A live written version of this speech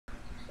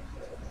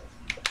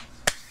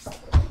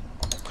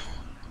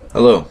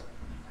Hello.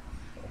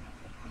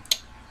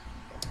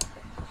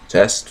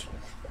 Test.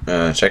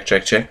 Check,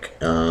 check, check.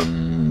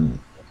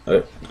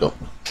 Okay, go.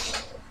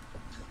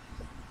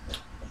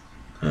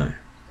 I'm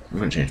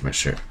gonna change my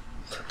shirt.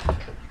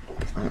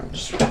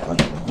 Just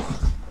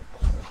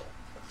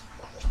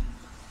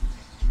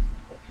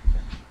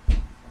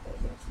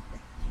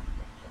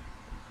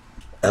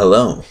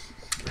Hello.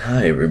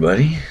 Hi,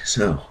 everybody.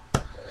 So,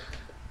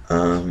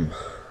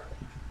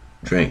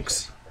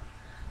 drinks.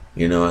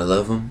 You know I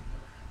love them.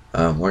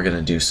 We're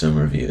gonna do some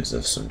reviews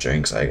of some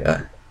drinks I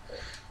got.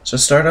 So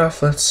start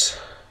off, let's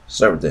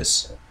start with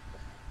this.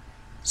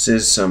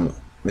 This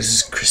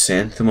is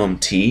Chrysanthemum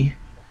tea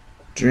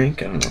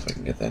drink. I don't know if I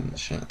can get that in the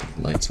shot.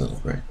 The light's a little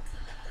bright.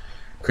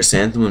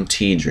 Chrysanthemum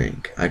tea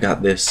drink. I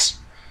got this,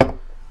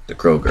 the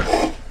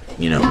Kroger.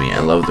 You know me, I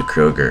love the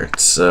Kroger.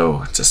 It's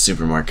a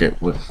supermarket.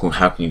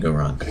 How can you go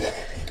wrong?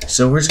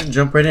 So we're just gonna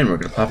jump right in. We're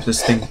gonna pop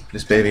this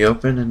baby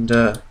open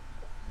and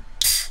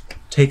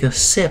take a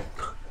sip.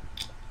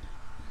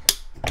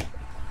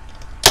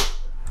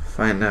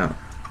 Find out.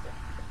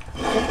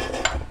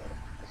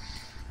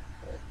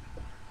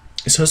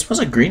 So it smells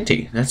like green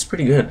tea. That's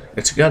pretty good.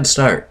 It's a good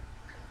start.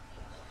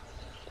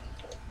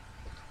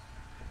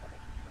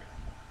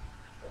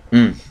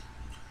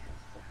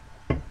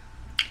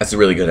 That's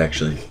really good,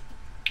 actually.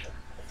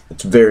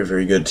 It's very,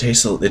 very good.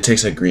 It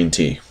tastes like green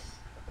tea.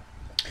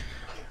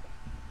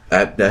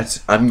 I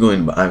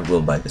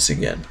will buy this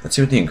again. Let's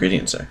see what the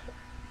ingredients are.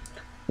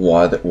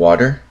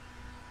 Water,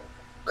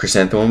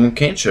 chrysanthemum, and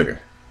cane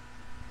sugar.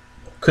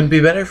 Couldn't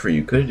be better for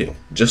you, could it?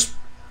 Just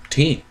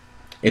tea.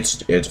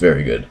 It's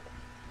very good.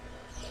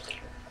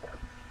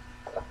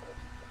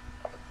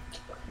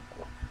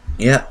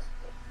 Yeah.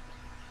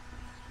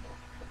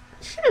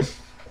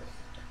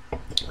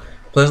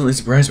 Pleasantly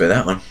surprised by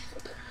that one.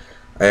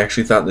 I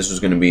actually thought this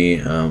was gonna be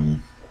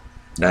not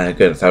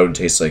good. I thought it would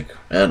taste like,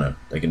 I don't know,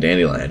 like a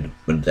dandelion.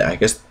 But I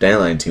guess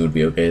dandelion tea would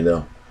be okay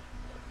though.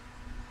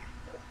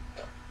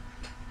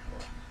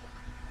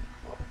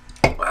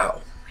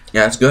 Wow.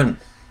 Yeah, it's good.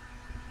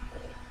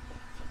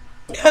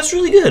 Yeah, it's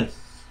really good.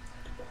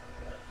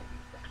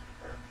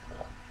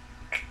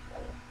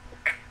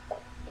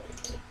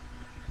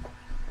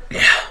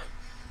 Yeah.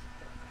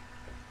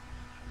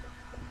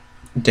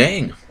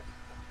 Dang.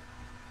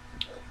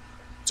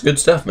 It's good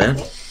stuff,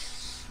 man.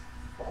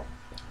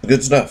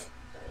 Good stuff.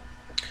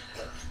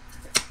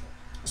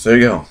 So there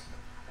you go.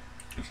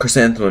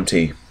 Chrysanthemum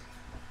tea.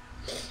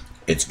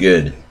 It's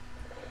good.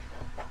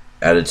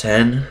 Out of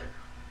 10,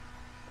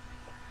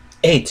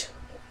 8.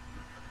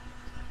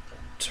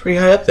 It's pretty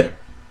high up there.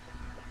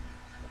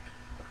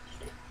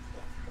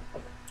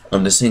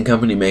 The same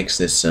company makes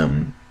this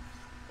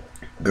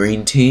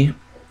green tea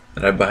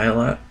that I buy a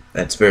lot.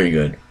 That's very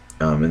good.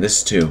 And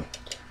this too.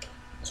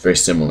 It's very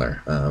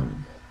similar.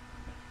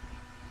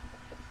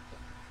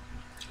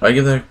 I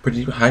give that a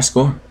pretty high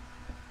score.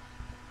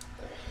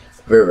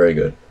 Very, very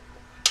good.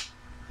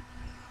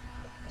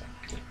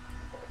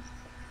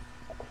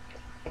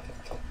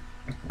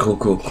 Cool,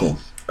 cool, cool.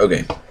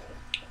 Okay.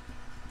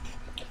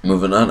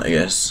 Moving on, I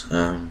guess.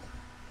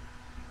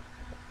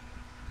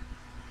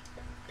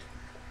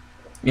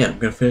 Yeah, I'm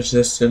gonna finish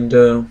this and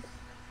we'll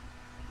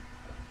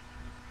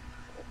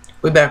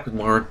be back with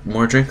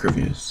more drink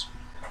reviews.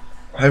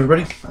 Hi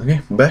everybody.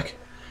 Okay, I'm back.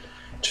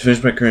 Just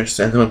finished my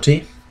chrysanthemum tea.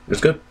 It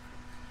was good.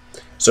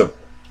 So,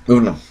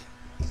 moving on.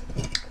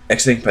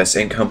 Next thing by the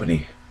same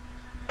company.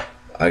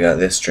 I got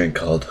this drink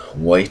called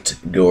White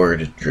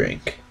Gourd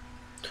drink.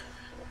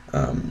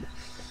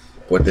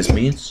 What this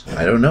means?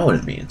 I don't know what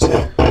it means.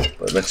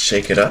 But let's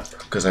shake it up,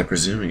 because I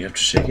presume you have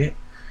to shake it.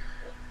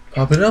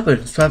 Pop it open.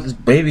 Let's pop this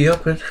baby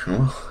open.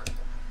 Well,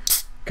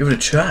 give it a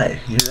try.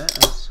 You hear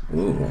that?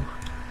 Ooh.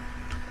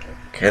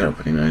 Can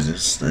opening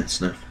noises. Nice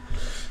enough.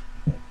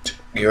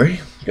 You ready?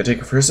 Gotta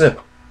take a first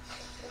sip.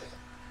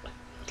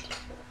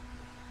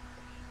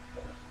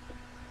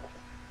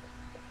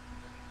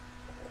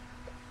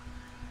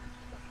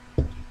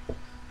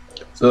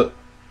 So,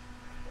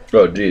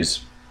 oh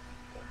jeez.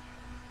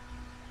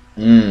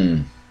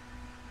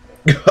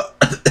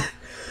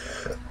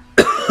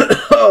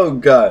 Oh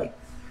god.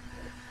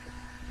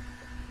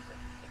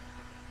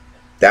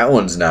 That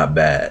one's not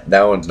bad.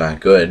 That one's not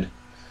good.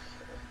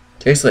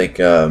 Tastes like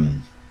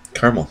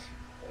caramel.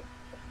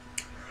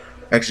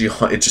 Actually,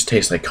 it just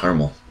tastes like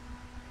caramel.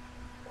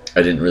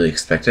 I didn't really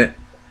expect it.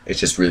 It's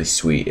just really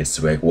sweet.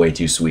 It's like way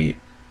too sweet.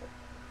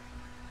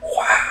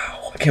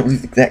 Wow. I can't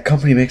believe that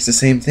company makes the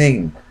same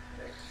thing.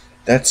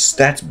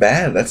 That's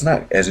bad. That's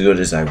not as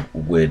good as I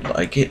would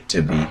like it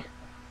to be.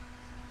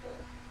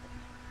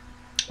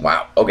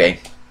 Wow. Okay.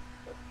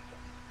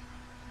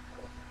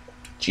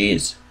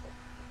 Jeez.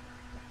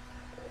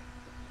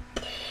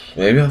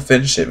 Maybe I'll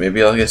finish it.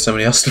 Maybe I'll get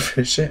somebody else to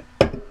finish it.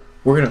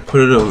 We're gonna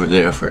put it over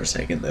there for a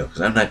second though,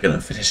 because I'm not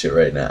gonna finish it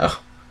right now.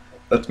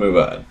 Let's move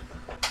on.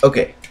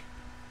 Okay.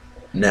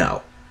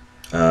 Now,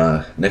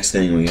 next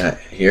thing we got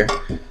here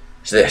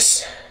is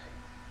this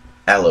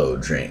aloe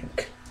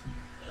drink.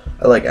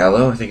 I like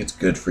aloe. I think it's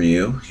good for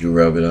you. You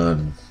rub it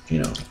on, you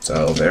know, it's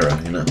aloe vera,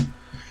 you know.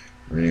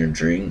 in your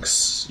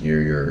drinks,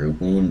 your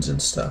wounds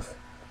and stuff.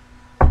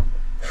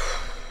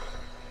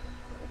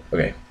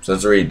 Okay, so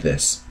let's read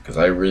this, because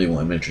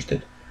I'm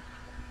interested.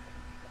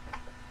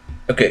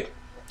 Okay.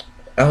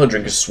 Aloe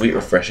drink is a sweet,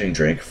 refreshing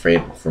drink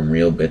made from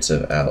real bits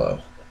of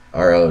aloe.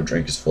 Our aloe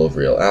drink is full of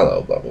real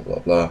aloe, blah, blah, blah,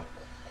 blah.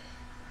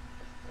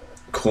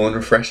 Cool and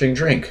refreshing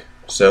drink.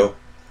 So,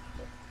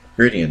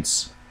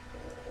 ingredients.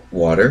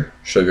 Water,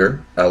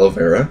 sugar, aloe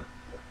vera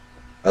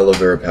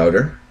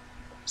powder,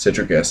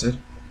 citric acid,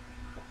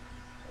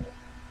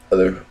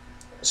 other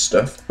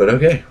stuff. But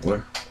okay,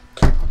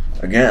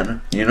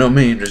 again, you know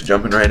me, just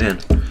jumping right in.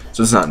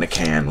 So it's not in a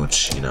can,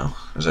 which, you know,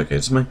 is okay. I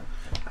think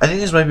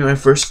this might be my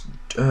first,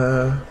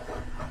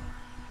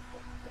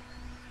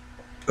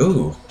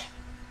 ooh.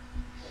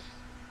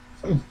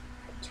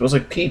 Smells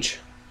like peach.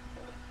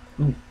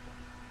 Ooh.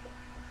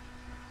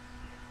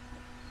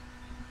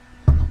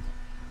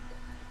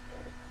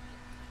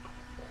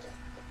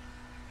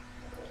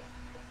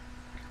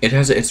 It's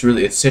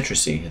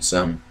citrusy. It's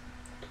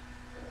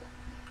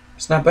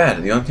not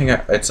bad. The only thing,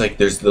 it's like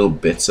there's little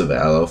bits of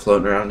aloe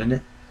floating around in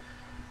it,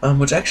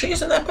 which actually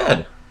isn't that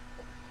bad.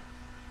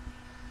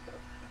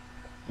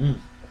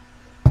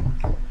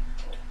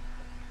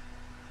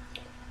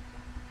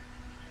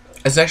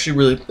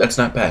 That's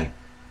not bad.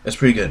 That's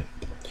pretty good.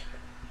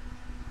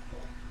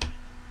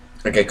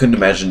 Like, I couldn't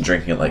imagine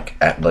drinking it like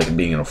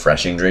being a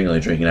refreshing drink,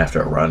 like drinking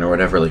after a run or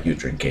whatever, like you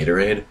drink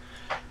Gatorade.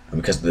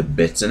 Because of the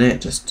bits in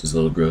it, just is a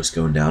little gross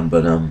going down,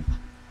 but I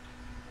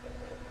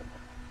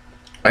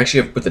actually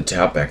have to put the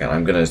top back on.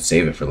 I'm gonna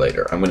save it for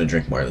later. I'm gonna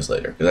drink more of this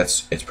later,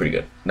 because it's pretty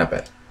good. Not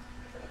bad.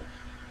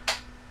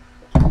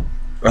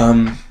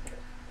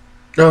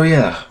 Oh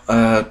yeah,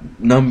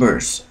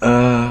 numbers.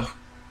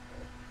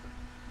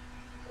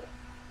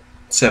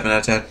 7 out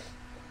of 10.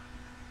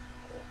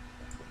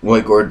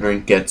 White Gourd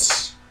drink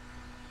gets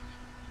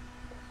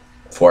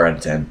 4 out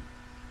of 10.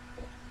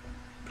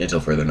 Until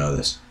further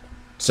notice.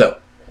 So,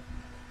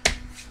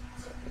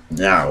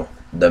 now,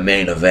 the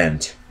main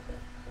event.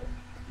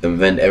 The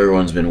event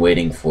everyone's been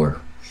waiting for.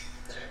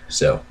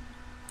 So,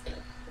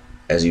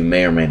 as you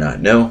may or may not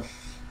know,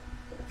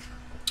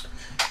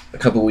 a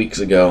couple weeks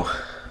ago,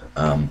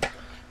 I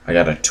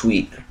got a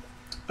tweet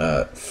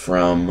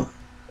from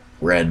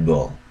Red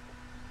Bull,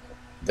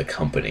 the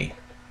company,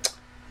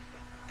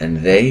 and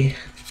they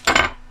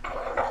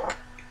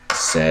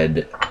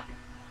said,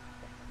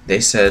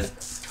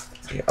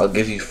 I'll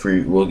give you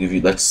free,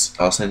 here's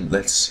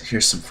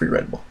some free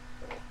Red Bull.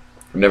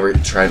 I've never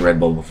tried Red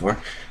Bull before,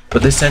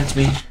 but they sent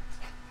me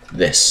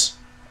this.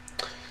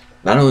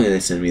 Not only did they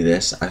send me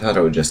this, I thought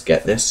I would just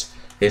get this.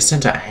 They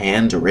sent a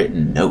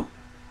handwritten note.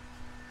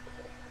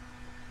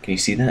 Can you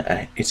see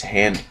that? It's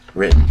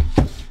handwritten.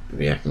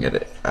 Maybe I can get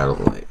it out of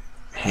the light.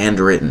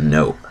 Handwritten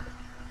note.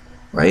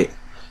 Right?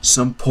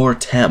 Some poor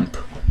temp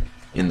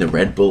in the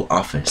Red Bull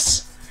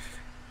office.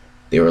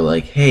 They were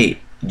like,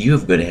 hey, you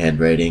have good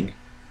handwriting.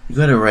 You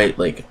gotta write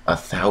like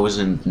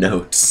 1,000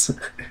 notes.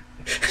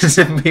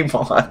 To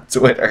people on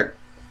Twitter.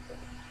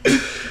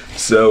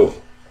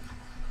 So,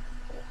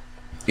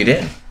 he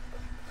did.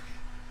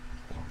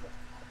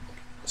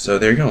 So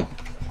there you go.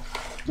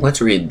 Let's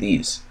read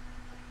these.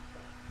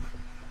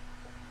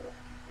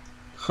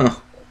 Huh.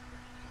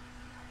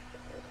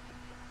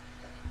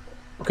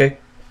 Okay.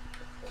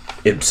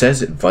 It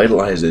says it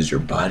vitalizes your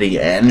body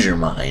and your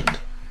mind.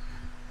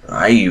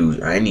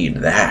 I need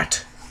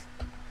that.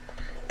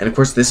 And of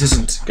course, this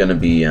isn't gonna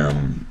be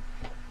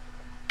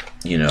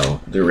you know,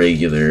 the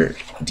regular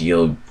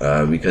deal,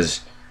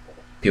 because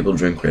people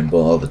drink Red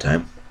Bull all the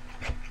time.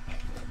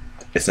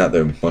 It's not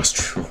the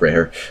most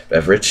rare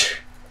beverage,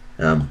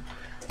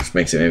 which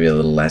makes it maybe a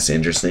little less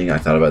interesting. I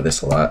thought about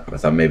this a lot. I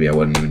thought maybe I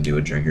wouldn't even do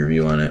a drink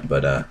review on it,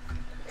 but I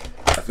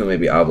feel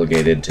maybe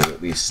obligated to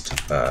at least,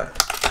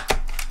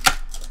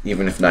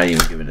 even if I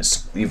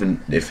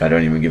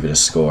don't even give it a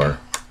score,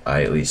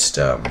 I at least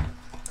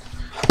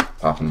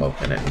pop them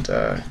open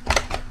and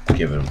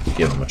give them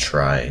a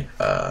try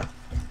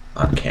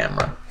on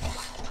camera.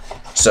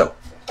 So,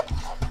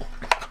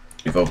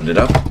 we've opened it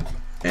up,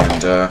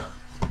 and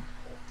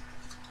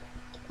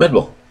Red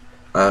Bull.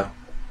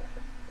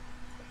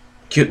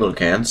 Cute little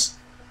cans.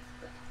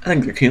 I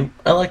think they're cute.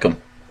 I like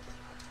them.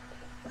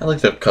 I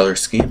like the color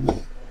scheme.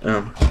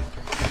 I've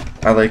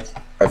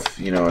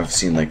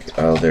seen like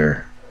all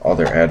their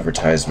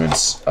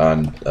advertisements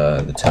on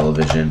the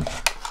television.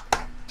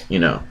 You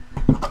know,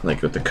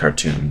 like with the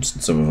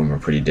cartoons. Some of them are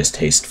pretty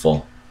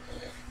distasteful.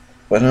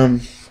 But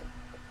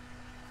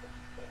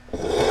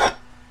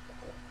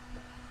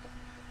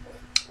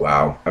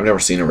wow, I've never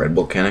seen a Red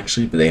Bull can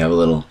actually, but they have a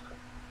little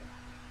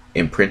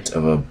imprint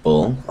of a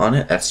bull on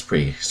it. That's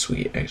pretty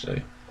sweet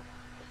actually.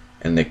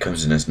 And it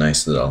comes in this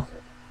nice little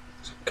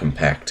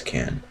compact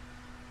can.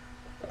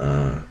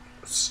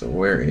 So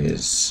where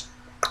is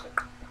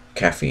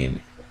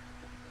caffeine?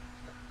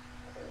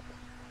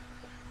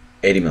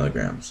 80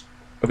 milligrams.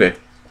 Okay.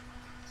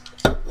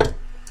 Let's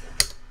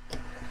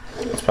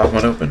pop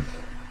one open.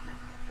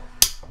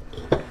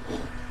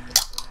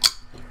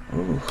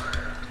 Ooh.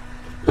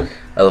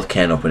 I love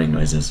can opening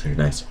noises. They're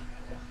nice.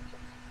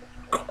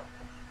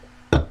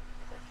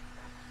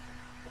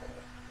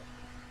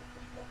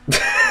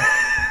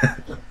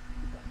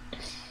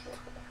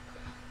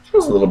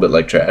 a little bit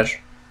like trash.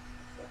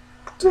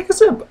 Take a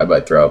sip. I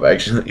might throw up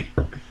actually.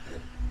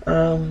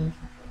 Um,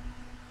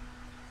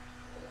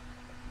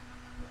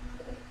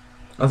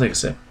 I'll take a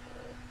sip.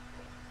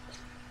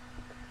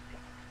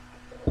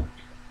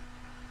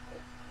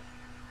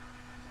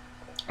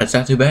 It's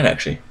not too bad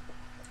actually.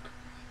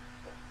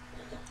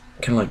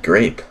 Kind of like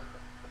grape.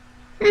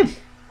 It's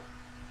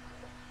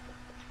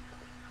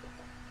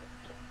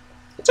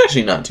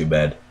actually not too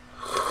bad.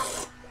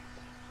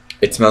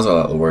 It smells a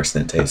lot worse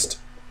than it tastes.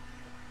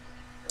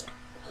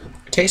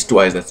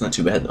 Taste-wise, that's not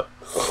too bad though.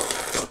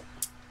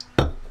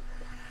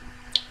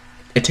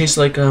 It tastes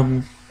like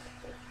one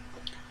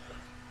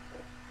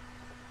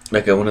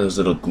of those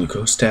little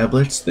glucose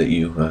tablets that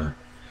you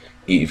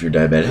eat if you're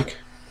diabetic.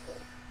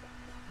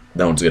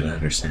 No one's gonna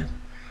understand.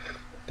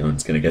 No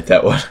one's gonna get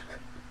that one.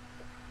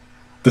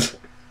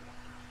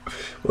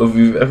 Well, if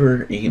you've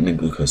ever eaten a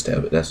glucose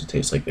tablet, that's what it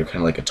tastes like. They're kind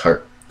of like a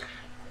tart.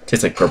 It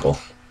tastes like purple.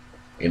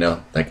 You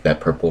know, like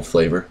that purple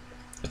flavor.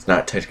 It's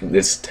not technically,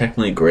 it's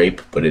technically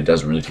grape, but it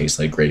doesn't really taste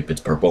like grape.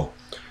 It's purple.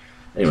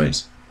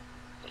 Anyways.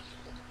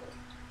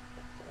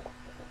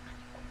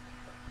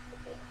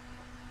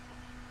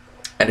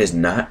 That is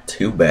not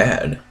too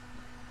bad.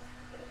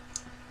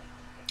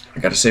 I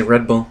gotta say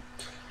Red Bull.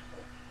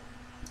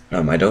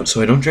 I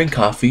don't drink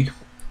coffee.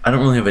 I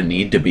don't really have a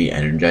need to be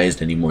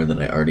energized any more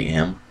than I already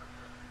am.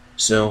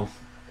 So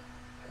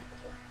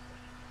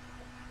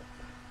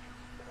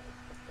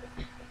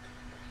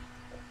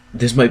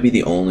this might be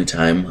the only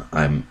time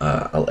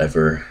I'll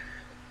ever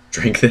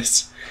drink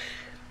this.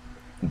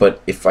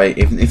 But if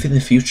in the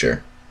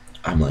future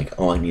I'm like,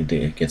 oh, I need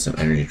to get some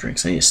energy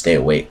drinks, I need to stay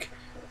awake.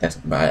 If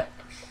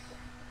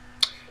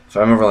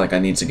I'm ever like I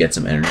need to get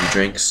some energy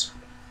drinks,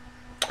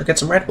 I'll get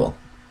some Red Bull.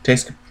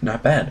 Tastes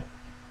not bad.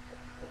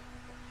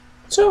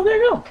 So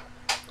there you go.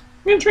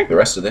 I'm gonna drink the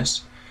rest of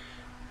this.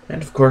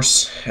 And of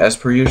course, as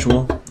per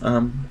usual,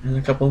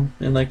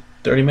 in like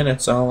 30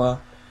 minutes,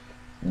 I'll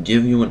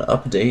give you an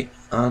update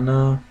on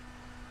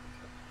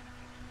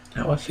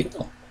how I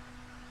feel.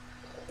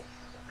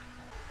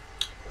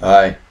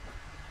 Hi.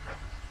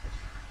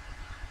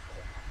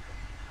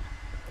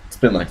 It's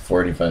been like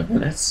 45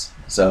 minutes,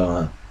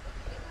 so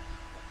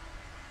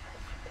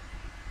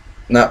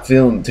not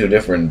feeling too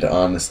different,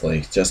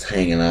 honestly. Just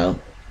hanging out.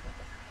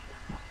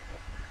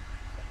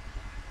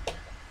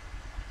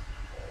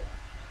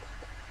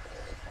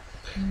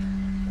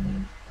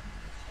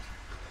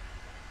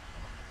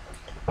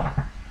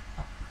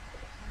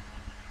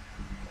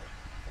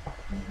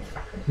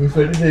 If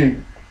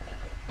anything,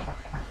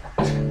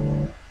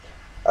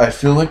 I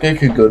feel like I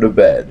could go to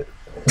bed.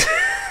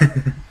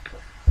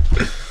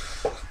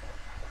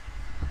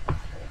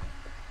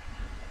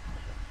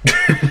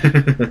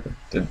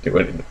 Didn't do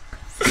anything.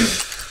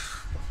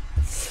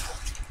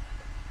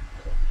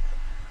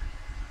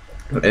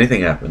 If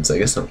anything happens, I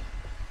guess I'll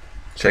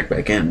check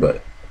back in,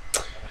 but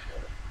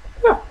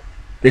yeah,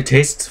 it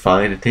tastes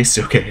fine. It tastes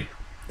okay.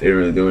 They didn't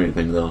really do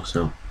anything though,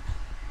 so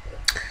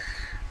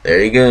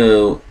there you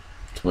go.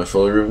 It's my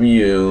full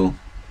review.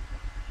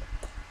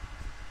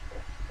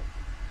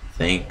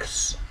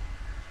 Thanks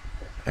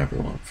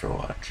everyone for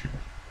watching.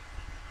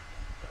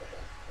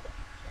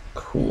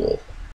 Cool.